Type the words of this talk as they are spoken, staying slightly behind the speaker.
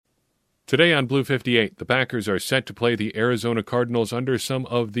Today on Blue 58, the Packers are set to play the Arizona Cardinals under some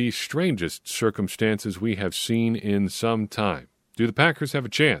of the strangest circumstances we have seen in some time. Do the Packers have a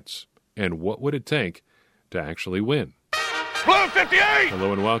chance? And what would it take to actually win? Blue 58!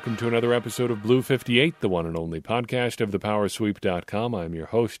 Hello and welcome to another episode of Blue 58, the one and only podcast of thepowersweep.com. I'm your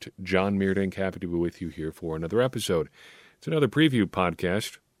host, John Meerdink, happy to be with you here for another episode. It's another preview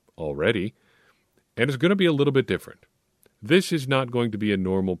podcast already, and it's going to be a little bit different. This is not going to be a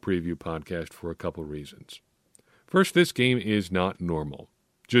normal preview podcast for a couple reasons. First, this game is not normal,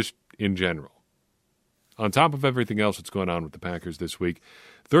 just in general. On top of everything else that's going on with the Packers this week,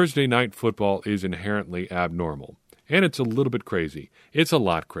 Thursday night football is inherently abnormal. And it's a little bit crazy. It's a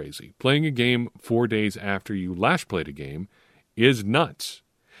lot crazy. Playing a game 4 days after you last played a game is nuts.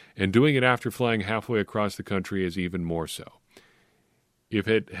 And doing it after flying halfway across the country is even more so. If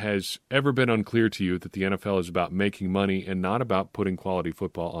it has ever been unclear to you that the NFL is about making money and not about putting quality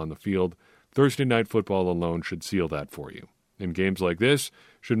football on the field, Thursday night football alone should seal that for you. And games like this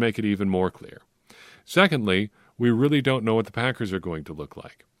should make it even more clear. Secondly, we really don't know what the Packers are going to look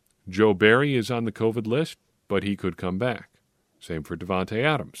like. Joe Barry is on the COVID list, but he could come back. Same for Davante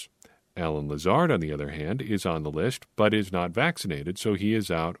Adams. Allen Lazard, on the other hand, is on the list, but is not vaccinated, so he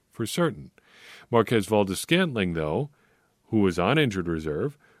is out for certain. Marquez Valdes-Scantling, though, who is on injured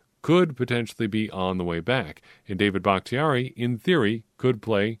reserve, could potentially be on the way back, and David Bakhtiari, in theory, could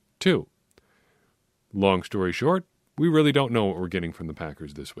play too. Long story short, we really don't know what we're getting from the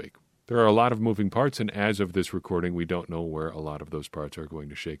Packers this week. There are a lot of moving parts, and as of this recording, we don't know where a lot of those parts are going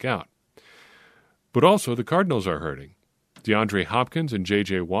to shake out. But also, the Cardinals are hurting. DeAndre Hopkins and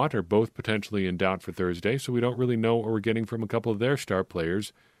J.J. Watt are both potentially in doubt for Thursday, so we don't really know what we're getting from a couple of their star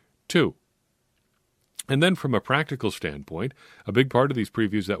players, too. And then from a practical standpoint, a big part of these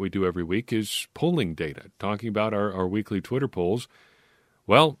previews that we do every week is polling data, talking about our weekly Twitter polls.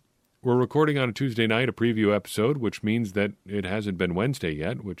 Well, we're recording on a Tuesday night, a preview episode, which means that it hasn't been Wednesday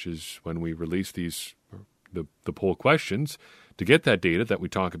yet, which is when we release the poll questions to get that data that we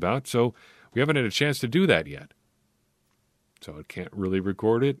talk about. So we haven't had a chance to do that yet. So I can't really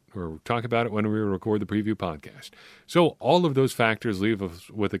record it or talk about it when we record the preview podcast. So all of those factors leave us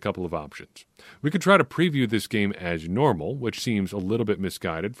with a couple of options. We could try to preview this game as normal, which seems a little bit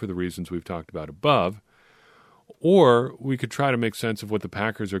misguided for the reasons we've talked about above. Or we could try to make sense of what the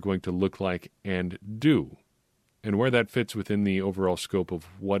Packers are going to look like and do, and where that fits within the overall scope of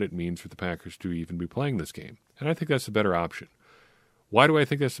what it means for the Packers to even be playing this game. And I think that's the better option. Why do I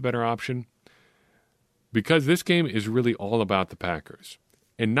think that's the better option? Because this game is really all about the Packers,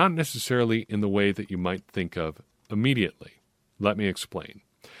 and not necessarily in the way that you might think of immediately. Let me explain.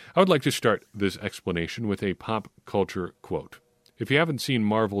 I would like to start this explanation with a pop culture quote. If you haven't seen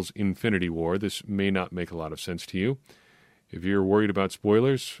Marvel's Infinity War, this may not make a lot of sense to you. If you're worried about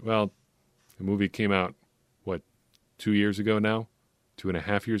spoilers, well, the movie came out, 2 years ago now?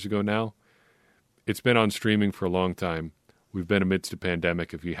 2.5 years ago now? It's been on streaming for a long time. We've been amidst a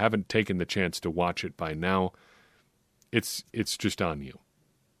pandemic. If you haven't taken the chance to watch it by now, it's just on you.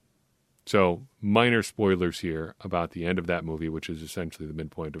 So, minor spoilers here about the end of that movie, which is essentially the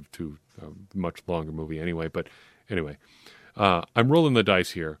midpoint of a much longer movie anyway. But anyway, I'm rolling the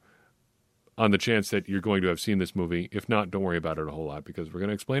dice here on the chance that you're going to have seen this movie. If not, don't worry about it a whole lot because we're going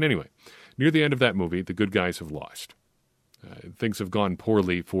to explain anyway. Near the end of that movie, the good guys have lost. Things have gone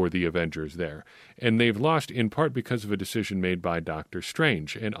poorly for the Avengers there. And they've lost in part because of a decision made by Doctor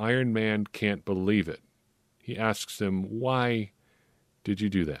Strange. And Iron Man can't believe it. He asks him, why did you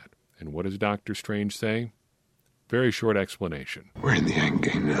do that? And what does Doctor Strange say? Very short explanation. We're in the end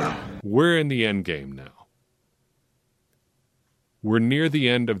game now. We're in the end game now. We're near the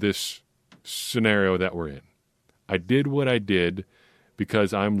end of this scenario that we're in. I did what I did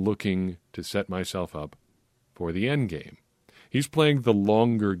because I'm looking to set myself up for the end game. He's playing the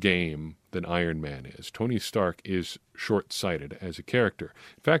longer game than Iron Man is. Tony Stark is short-sighted as a character.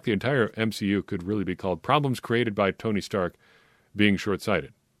 In fact, the entire MCU could really be called Problems Created by Tony Stark Being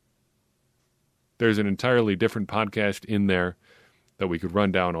Short-Sighted. There's an entirely different podcast in there that we could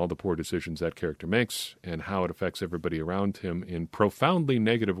run down all the poor decisions that character makes and how it affects everybody around him in profoundly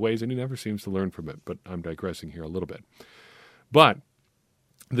negative ways, and he never seems to learn from it. But I'm digressing here a little bit. But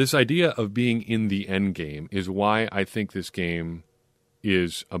this idea of being in the end game is why I think this game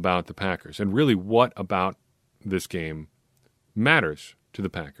is about the Packers. And really, what about this game matters to the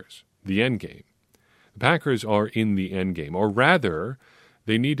Packers? The end game. The Packers are in the end game, or rather,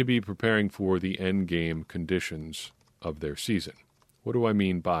 they need to be preparing for the end game conditions of their season. What do I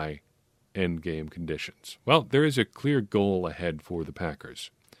mean by end game conditions? Well, there is a clear goal ahead for the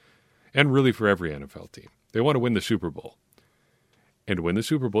Packers, and really for every NFL team. They want to win the Super Bowl. And to win the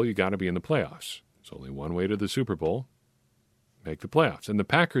Super Bowl, you got to be in the playoffs. There's only one way to the Super Bowl. Make the playoffs. And the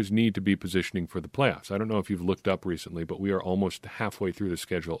Packers need to be positioning for the playoffs. I don't know if you've looked up recently, but we are almost halfway through the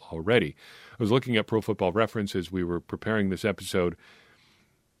schedule already. I was looking at Pro Football Reference as we were preparing this episode.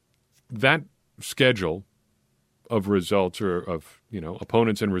 That schedule of results or of,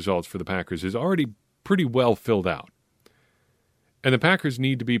 opponents and results for the Packers is already pretty well filled out. And the Packers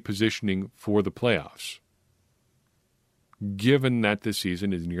need to be positioning for the playoffs, given that this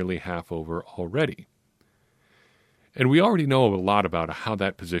season is nearly half over already. And we already know a lot about how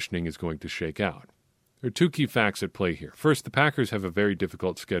that positioning is going to shake out. There are two key facts at play here. First, the Packers have a very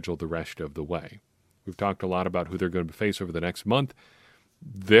difficult schedule the rest of the way. We've talked a lot about who they're going to face over the next month.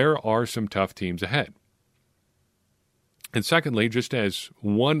 There are some tough teams ahead. And secondly, just as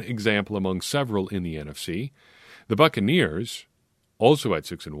one example among several in the NFC, the Buccaneers, also at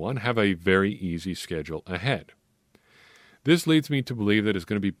 6-1, have a very easy schedule ahead. This leads me to believe that it's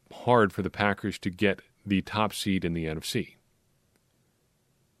going to be hard for the Packers to get the top seed in the NFC.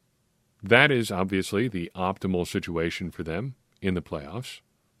 That is obviously the optimal situation for them in the playoffs.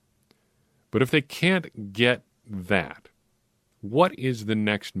 But if they can't get that, what is the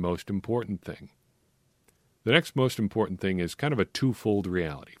next most important thing? The next most important thing is kind of a twofold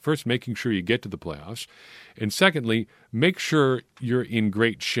reality. First, making sure you get to the playoffs. And secondly, make sure you're in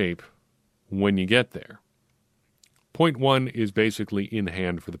great shape when you get there. Point one is basically in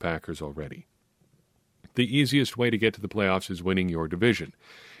hand for the Packers already. The easiest way to get to the playoffs is winning your division.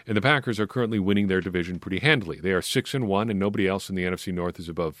 And the Packers are currently winning their division pretty handily. They are 6-1, and nobody else in the NFC North is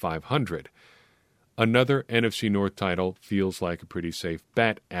above 500. Another NFC North title feels like a pretty safe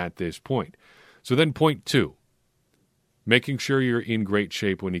bet at this point. So then point two, making sure you're in great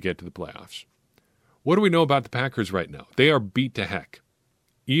shape when you get to the playoffs. What do we know about the Packers right now? They are beat to heck.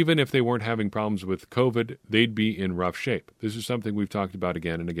 Even if they weren't having problems with COVID, they'd be in rough shape. This is something we've talked about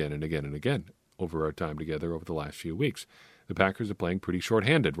again and again and again and again over our time together over the last few weeks. The Packers are playing pretty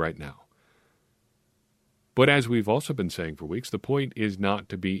shorthanded right now. But as we've also been saying for weeks, the point is not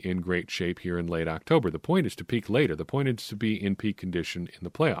to be in great shape here in late October. The point is to peak later. The point is to be in peak condition in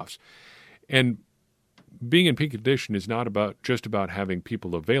the playoffs. And being in peak condition is not just about having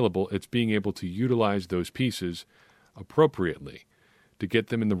people available. It's being able to utilize those pieces appropriately, to get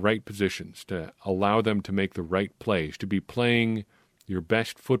them in the right positions, to allow them to make the right plays, to be playing your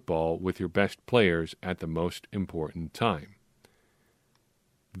best football with your best players at the most important time.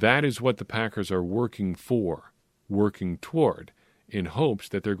 That is what the Packers are working toward, in hopes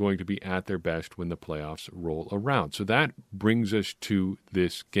that they're going to be at their best when the playoffs roll around. So that brings us to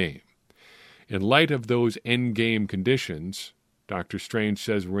this game. In light of those end game conditions, Dr. Strange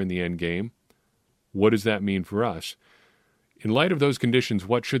says we're in the end game. What does that mean for us? In light of those conditions,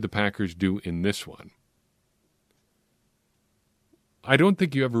 what should the Packers do in this one? I don't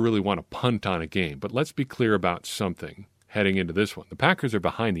think you ever really want to punt on a game, but let's be clear about something heading into this one. The Packers are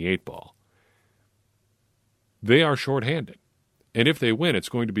behind the 8 ball. They are shorthanded. And if they win, it's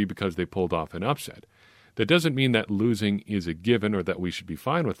going to be because they pulled off an upset. That doesn't mean that losing is a given or that we should be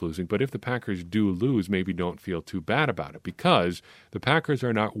fine with losing, but if the Packers do lose, maybe don't feel too bad about it, because the Packers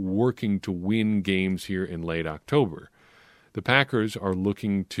are not working to win games here in late October. The Packers are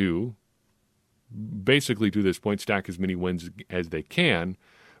looking to basically, to this point, stack as many wins as they can,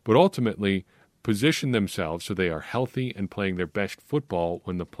 but ultimately position themselves so they are healthy and playing their best football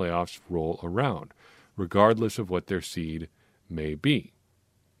when the playoffs roll around, regardless of what their seed may be.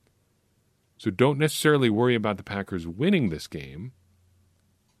 So don't necessarily worry about the Packers winning this game,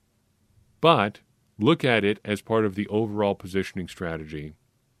 but look at it as part of the overall positioning strategy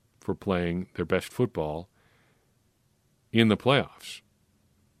for playing their best football in the playoffs.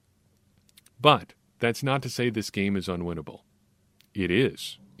 But that's not to say this game is unwinnable. It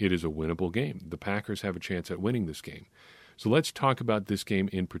is. It is a winnable game. The Packers have a chance at winning this game. So let's talk about this game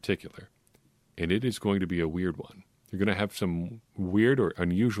in particular. And it is going to be a weird one. You're going to have some weird or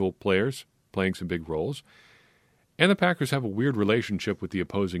unusual players playing some big roles. And the Packers have a weird relationship with the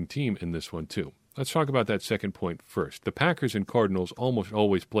opposing team in this one too. Let's talk about that second point first. The Packers and Cardinals almost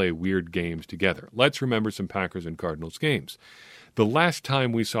always play weird games together. Let's remember some Packers and Cardinals games. The last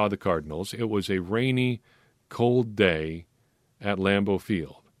time we saw the Cardinals, it was a rainy, cold day at Lambeau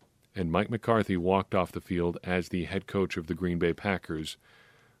Field, and Mike McCarthy walked off the field as the head coach of the Green Bay Packers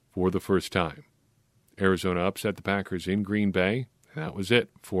for the first time. Arizona upset the Packers in Green Bay. That was it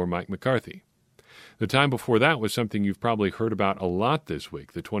for Mike McCarthy. The time before that was something you've probably heard about a lot this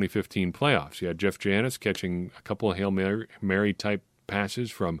week, the 2015 playoffs. You had Jeff Janis catching a couple of Hail Mary-type passes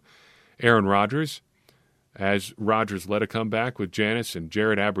from Aaron Rodgers, as Rodgers led a comeback with Janis and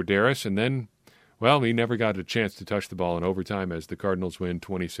Jared Abbrederis, and then Well, he never got a chance to touch the ball in overtime as the Cardinals win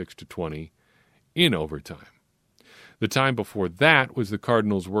 26-20 in overtime. The time before that was the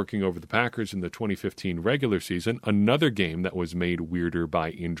Cardinals working over the Packers in the 2015 regular season, another game that was made weirder by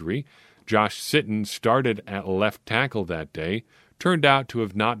injury. Josh Sitton started at left tackle that day, turned out to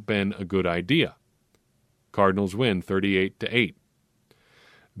have not been a good idea. Cardinals win 38-8.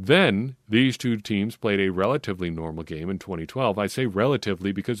 Then, these two teams played a relatively normal game in 2012. I say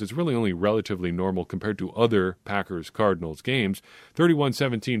relatively because it's really only relatively normal compared to other Packers-Cardinals games.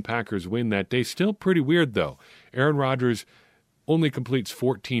 31-17 Packers win that day. Still pretty weird, though. Aaron Rodgers only completes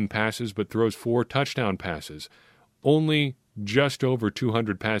 14 passes but throws 4 touchdown passes. Only just over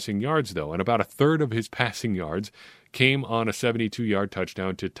 200 passing yards, though, and about a third of his passing yards came on a 72-yard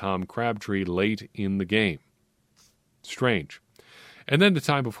touchdown to Tom Crabtree late in the game. Strange. And then the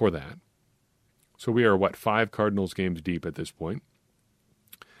time before that, so we are, 5 Cardinals games deep at this point,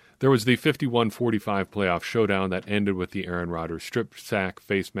 there was the 51-45 playoff showdown that ended with the Aaron Rodgers strip sack,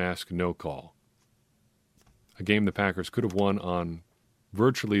 face mask, no call. A game the Packers could have won on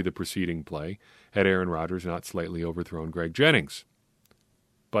virtually the preceding play had Aaron Rodgers not slightly overthrown Greg Jennings.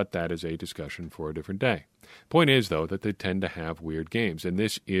 But that is a discussion for a different day. Point is, though, that they tend to have weird games, and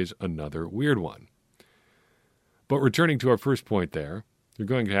this is another weird one. But returning to our first point there, you're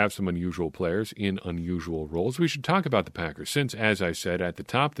going to have some unusual players in unusual roles. We should talk about the Packers. Since, as I said at the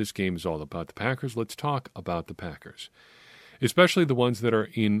top, this game is all about the Packers, let's talk about the Packers, especially the ones that are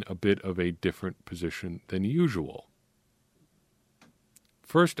in a bit of a different position than usual.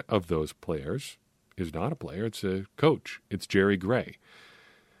 First of those players is not a player, it's a coach. It's Jerry Gray.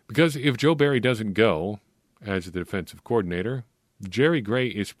 Because if Joe Barry doesn't go as the defensive coordinator, Jerry Gray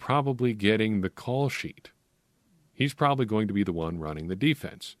is probably getting the call sheet. He's probably going to be the one running the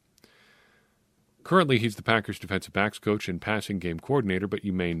defense. Currently, he's the Packers defensive backs coach and passing game coordinator, but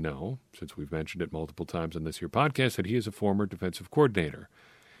you may know, since we've mentioned it multiple times on this here podcast, that he is a former defensive coordinator.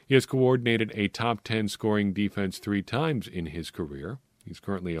 He has coordinated a top 10 scoring defense 3 times in his career. He's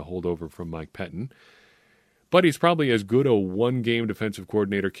currently a holdover from Mike Pettin. But he's probably as good a one-game defensive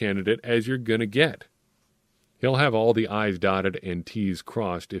coordinator candidate as you're going to get. He'll have all the I's dotted and T's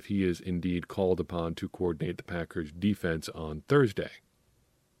crossed if he is indeed called upon to coordinate the Packers' defense on Thursday.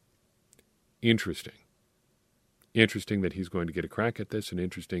 Interesting. Interesting that he's going to get a crack at this, and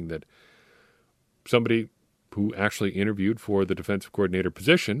interesting that somebody who actually interviewed for the defensive coordinator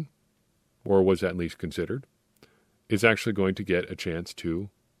position, or was at least considered, is actually going to get a chance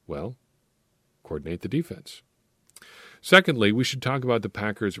to, coordinate the defense. Secondly, we should talk about the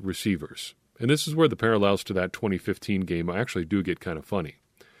Packers' receivers. And this is where the parallels to that 2015 game actually do get kind of funny.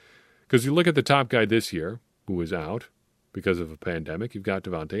 Because you look at the top guy this year, who is out because of a pandemic, you've got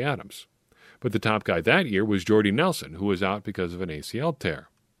Davante Adams. But the top guy that year was Jordy Nelson, who was out because of an ACL tear.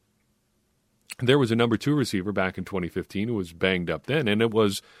 There was a number 2 receiver back in 2015 who was banged up then, and it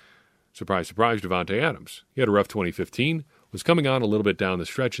was, surprise, surprise, Davante Adams. He had a rough 2015, was coming on a little bit down the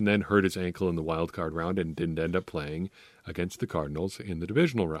stretch, and then hurt his ankle in the wild card round and didn't end up playing against the Cardinals in the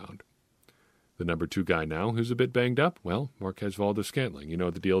divisional round. The number 2 guy now, who's a bit banged up, Marquez Valdes-Scantling. You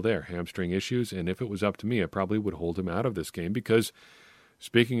know the deal there, hamstring issues, and if it was up to me, I probably would hold him out of this game because,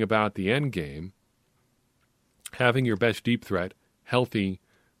 speaking about the end game, having your best deep threat healthy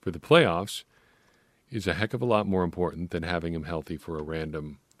for the playoffs is a heck of a lot more important than having him healthy for a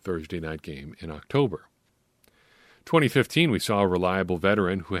random Thursday night game in October. 2015, we saw a reliable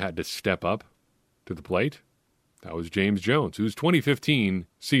veteran who had to step up to the plate. That was James Jones, whose 2015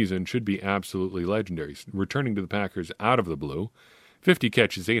 season should be absolutely legendary, returning to the Packers out of the blue. 50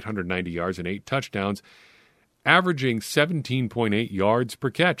 catches, 890 yards, and 8 touchdowns, averaging 17.8 yards per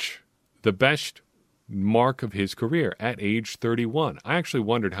catch, the best mark of his career at age 31. I actually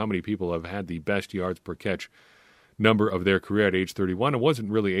wondered how many people have had the best yards per catch number of their career at age 31. I wasn't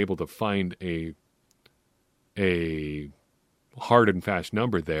really able to find a hard and fast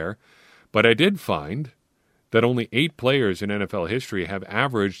number there, but I did find that only 8 players in NFL history have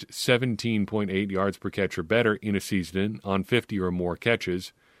averaged 17.8 yards per catch or better in a season on 50 or more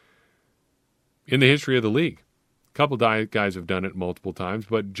catches in the history of the league. A couple guys have done it multiple times,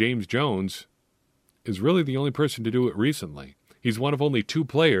 but James Jones is really the only person to do it recently. He's one of only 2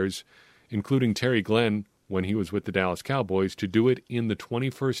 players, including Terry Glenn when he was with the Dallas Cowboys, to do it in the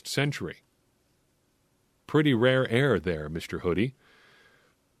 21st century. Pretty rare air there, Mr. Hoodie.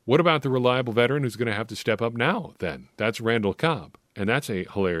 What about the reliable veteran who's going to have to step up now, then? That's Randall Cobb. And that's a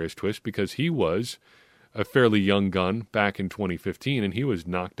hilarious twist because he was a fairly young gun back in 2015, and he was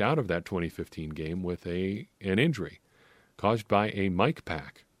knocked out of that 2015 game with an injury caused by a mic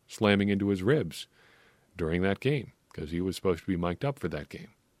pack slamming into his ribs during that game because he was supposed to be mic'd up for that game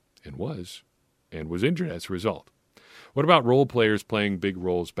and was and was injured as a result. What about role players playing big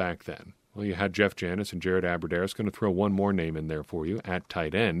roles back then? Well, you had Jeff Janis and Jared Aberdare. Going to throw one more name in there for you at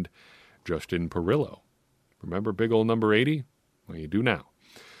tight end, Justin Perillo. Remember big old number 80? Well, you do now.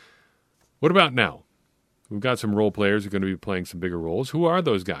 What about now? We've got some role players who are going to be playing some bigger roles. Who are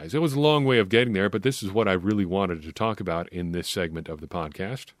those guys? It was a long way of getting there, but this is what I really wanted to talk about in this segment of the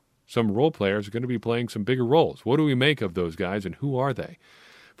podcast. Some role players are going to be playing some bigger roles. What do we make of those guys, and who are they?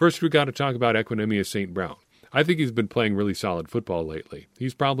 First, we've got to talk about Equanimeous St. Brown. I think he's been playing really solid football lately.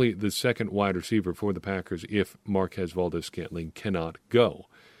 He's probably the second wide receiver for the Packers if Marquez Valdes-Scantling cannot go.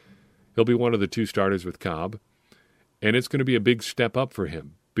 He'll be one of the two starters with Cobb, and it's going to be a big step up for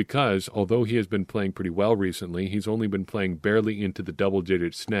him because although he has been playing pretty well recently, he's only been playing barely into the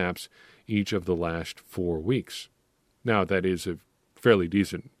double-digit snaps each of the last 4 weeks. Now, that is a fairly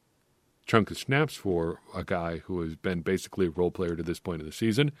decent chunk of snaps for a guy who has been basically a role player to this point of the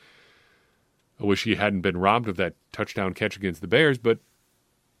season. I wish he hadn't been robbed of that touchdown catch against the Bears, but,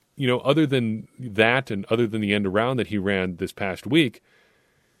 other than that and other than the end around that he ran this past week,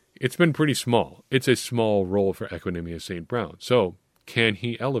 it's been pretty small. It's a small role for Equanimeous St. Brown. So, can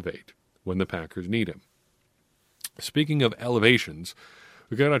he elevate when the Packers need him? Speaking of elevations,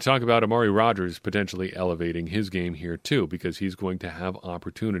 we're going to talk about Amari Rodgers potentially elevating his game here too, because he's going to have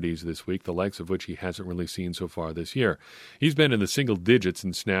opportunities this week, the likes of which he hasn't really seen so far this year. He's been in the single digits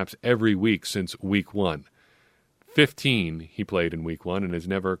in snaps every week since week 1. 15 he played in week 1 and has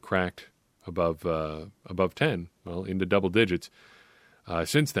never cracked above 10, into double digits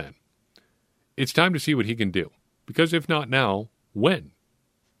since then. It's time to see what he can do, because if not now, when?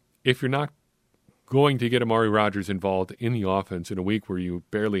 If you're not going to get Amari Rodgers involved in the offense in a week where you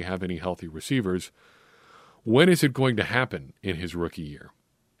barely have any healthy receivers, when is it going to happen in his rookie year?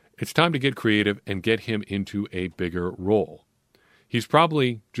 It's time to get creative and get him into a bigger role. He's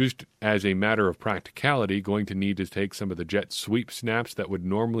probably, just as a matter of practicality, going to need to take some of the jet sweep snaps that would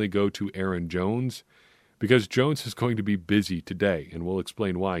normally go to Aaron Jones, because Jones is going to be busy today, and we'll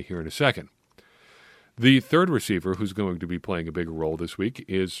explain why here in a second. The third receiver who's going to be playing a bigger role this week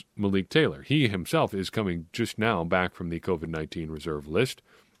is Malik Taylor. He himself is coming just now back from the COVID-19 reserve list,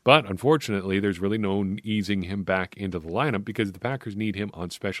 but unfortunately there's really no easing him back into the lineup because the Packers need him on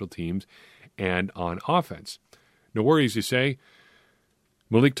special teams and on offense. No worries, you say.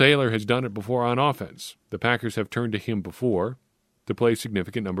 Malik Taylor has done it before on offense. The Packers have turned to him before to play a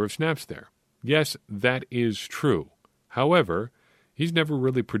significant number of snaps there. Yes, that is true. However, he's never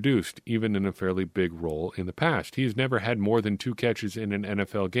really produced even in a fairly big role in the past. He has never had more than 2 catches in an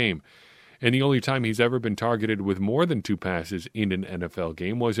NFL game. And the only time he's ever been targeted with more than 2 passes in an NFL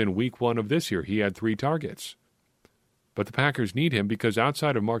game was in week 1 of this year. He had 3 targets. But the Packers need him because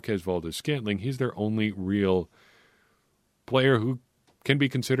outside of Marquez Valdes-Scantling, he's their only real player who can be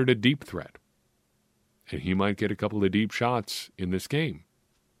considered a deep threat. And he might get a couple of deep shots in this game.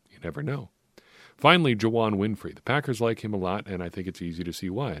 You never know. Finally, Juwann Winfree. The Packers like him a lot, and I think it's easy to see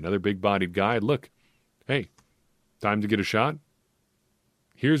why. Another big-bodied guy. Look, hey, time to get a shot?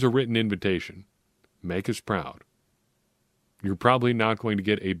 Here's a written invitation. Make us proud. You're probably not going to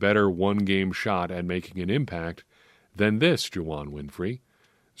get a better one-game shot at making an impact than this, Juwann Winfree.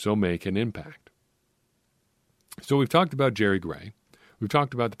 So make an impact. So we've talked about Jerry Gray. We've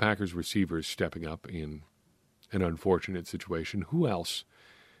talked about the Packers receivers stepping up in an unfortunate situation. Who else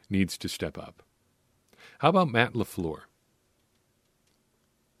needs to step up? How about Matt LaFleur?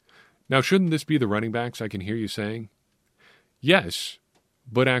 Now, shouldn't this be the running backs, I can hear you saying? Yes,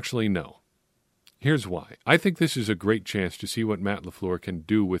 but actually no. Here's why. I think this is a great chance to see what Matt LaFleur can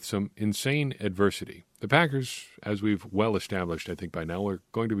do with some insane adversity. The Packers, as we've well established, I think by now, are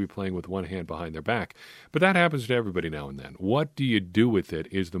going to be playing with one hand behind their back. But that happens to everybody now and then. What do you do with it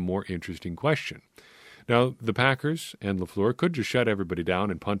is the more interesting question. Now, the Packers and LaFleur could just shut everybody down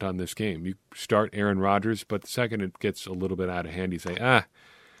and punt on this game. You start Aaron Rodgers, but the second it gets a little bit out of hand, you say,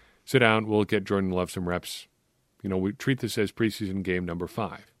 sit down, we'll get Jordan Love some reps. We treat this as preseason game number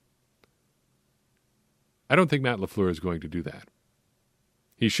 5. I don't think Matt LaFleur is going to do that.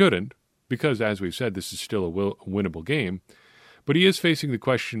 He shouldn't, because, as we've said, this is still a winnable game, but he is facing the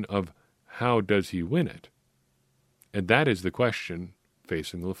question of how does he win it? And that is the question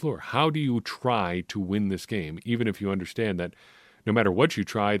facing LaFleur. How do you try to win this game, even if you understand that no matter what you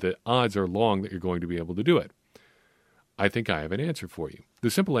try, the odds are long that you're going to be able to do it? I think I have an answer for you. The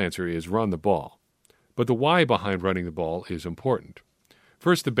simple answer is run the ball. But the why behind running the ball is important.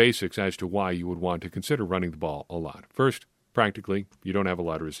 First, the basics as to why you would want to consider running the ball a lot. First, practically, you don't have a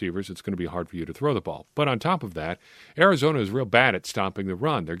lot of receivers. It's going to be hard for you to throw the ball. But on top of that, Arizona is real bad at stopping the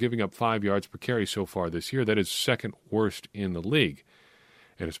run. They're giving up 5 yards per carry so far this year. That is second worst in the league.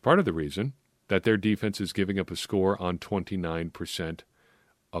 And it's part of the reason that their defense is giving up a score on 29%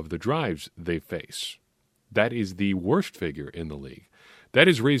 of the drives they face. That is the worst figure in the league. That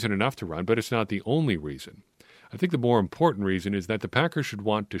is reason enough to run, but it's not the only reason. I think the more important reason is that the Packers should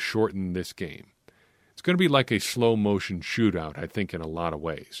want to shorten this game. It's going to be like a slow-motion shootout, I think, in a lot of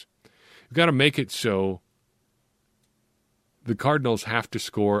ways. You've got to make it so the Cardinals have to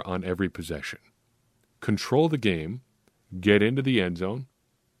score on every possession. Control the game, get into the end zone,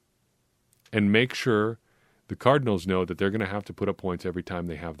 and make sure the Cardinals know that they're going to have to put up points every time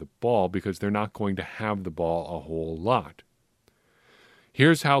they have the ball because they're not going to have the ball a whole lot.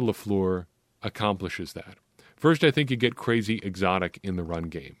 Here's how LaFleur accomplishes that. First, I think you get crazy exotic in the run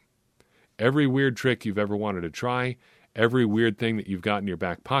game. Every weird trick you've ever wanted to try, every weird thing that you've got in your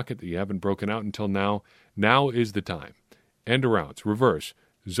back pocket that you haven't broken out until now is the time. End arounds, reverse,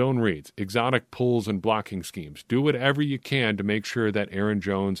 zone reads, exotic pulls and blocking schemes. Do whatever you can to make sure that Aaron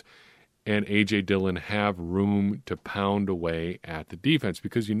Jones and A.J. Dillon have room to pound away at the defense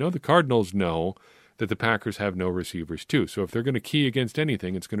because you know the Cardinals know that the Packers have no receivers too. So if they're going to key against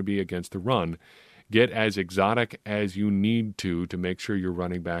anything, it's going to be against the run. Get as exotic as you need to make sure your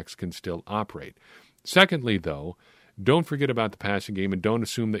running backs can still operate. Secondly, though, don't forget about the passing game and don't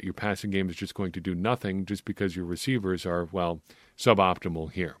assume that your passing game is just going to do nothing just because your receivers are,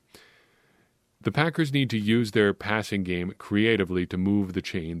 suboptimal here. The Packers need to use their passing game creatively to move the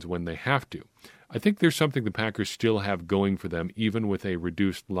chains when they have to. I think there's something the Packers still have going for them, even with a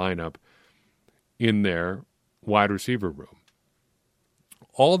reduced lineup in their wide receiver room.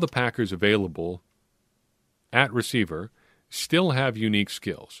 All the Packers available at receiver still have unique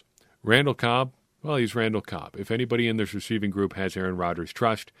skills. Randall Cobb, he's Randall Cobb. If anybody in this receiving group has Aaron Rodgers'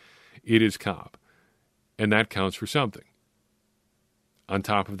 trust, it is Cobb. And that counts for something. On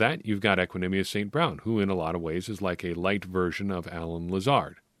top of that, you've got Equanimeous St. Brown, who in a lot of ways is like a light version of Allen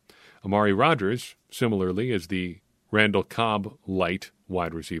Lazard. Amari Rodgers, similarly, is the Randall Cobb light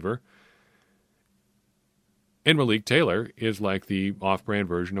wide receiver. And Malik Taylor is like the off-brand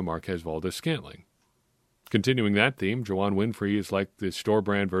version of Marquez Valdes-Scantling. Continuing that theme, Juwann Winfree is like the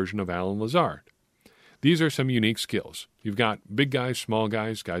store-brand version of Allen Lazard. These are some unique skills. You've got big guys, small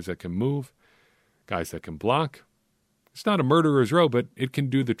guys, guys that can move, guys that can block. It's not a murderer's row, but it can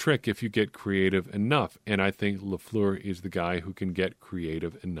do the trick if you get creative enough. And I think LaFleur is the guy who can get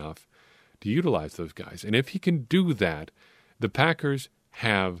creative enough to utilize those guys. And if he can do that, the Packers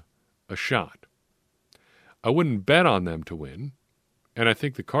have a shot. I wouldn't bet on them to win, and I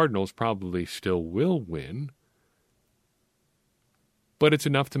think the Cardinals probably still will win, but it's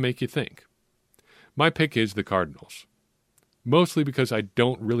enough to make you think. My pick is the Cardinals, mostly because I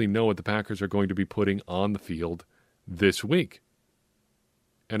don't really know what the Packers are going to be putting on the field this week.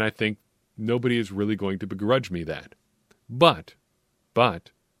 And I think nobody is really going to begrudge me that. But,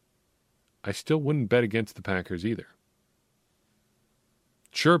 I still wouldn't bet against the Packers either.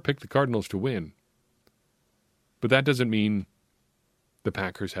 Sure, pick the Cardinals to win, but that doesn't mean the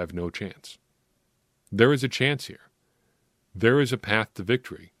Packers have no chance. There is a chance here. There is a path to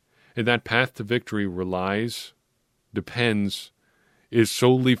victory. And that path to victory is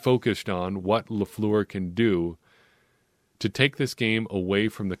solely focused on what LaFleur can do to take this game away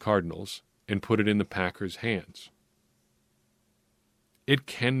from the Cardinals and put it in the Packers' hands. It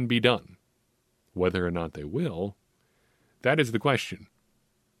can be done. Whether or not they will, that is the question.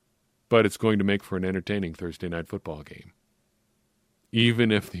 But it's going to make for an entertaining Thursday night football game.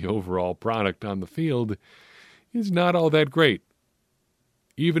 Even if the overall product on the field is not all that great.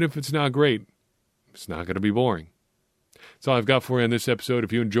 Even if it's not great, it's not going to be boring. That's all I've got for you on this episode.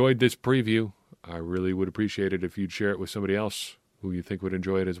 If you enjoyed this preview, I really would appreciate it if you'd share it with somebody else who you think would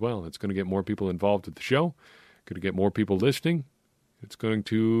enjoy it as well. It's going to get more people involved with the show. Going to get more people listening. It's going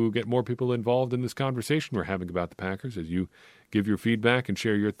to get more people involved in this conversation we're having about the Packers as you give your feedback and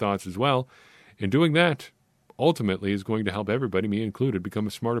share your thoughts as well. And doing that, ultimately, is going to help everybody, me included, become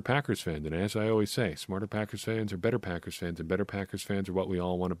a smarter Packers fan. And as I always say, smarter Packers fans are better Packers fans, and better Packers fans are what we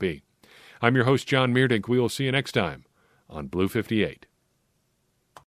all want to be. I'm your host, John Meerdink. We will see you next time on Blue 58.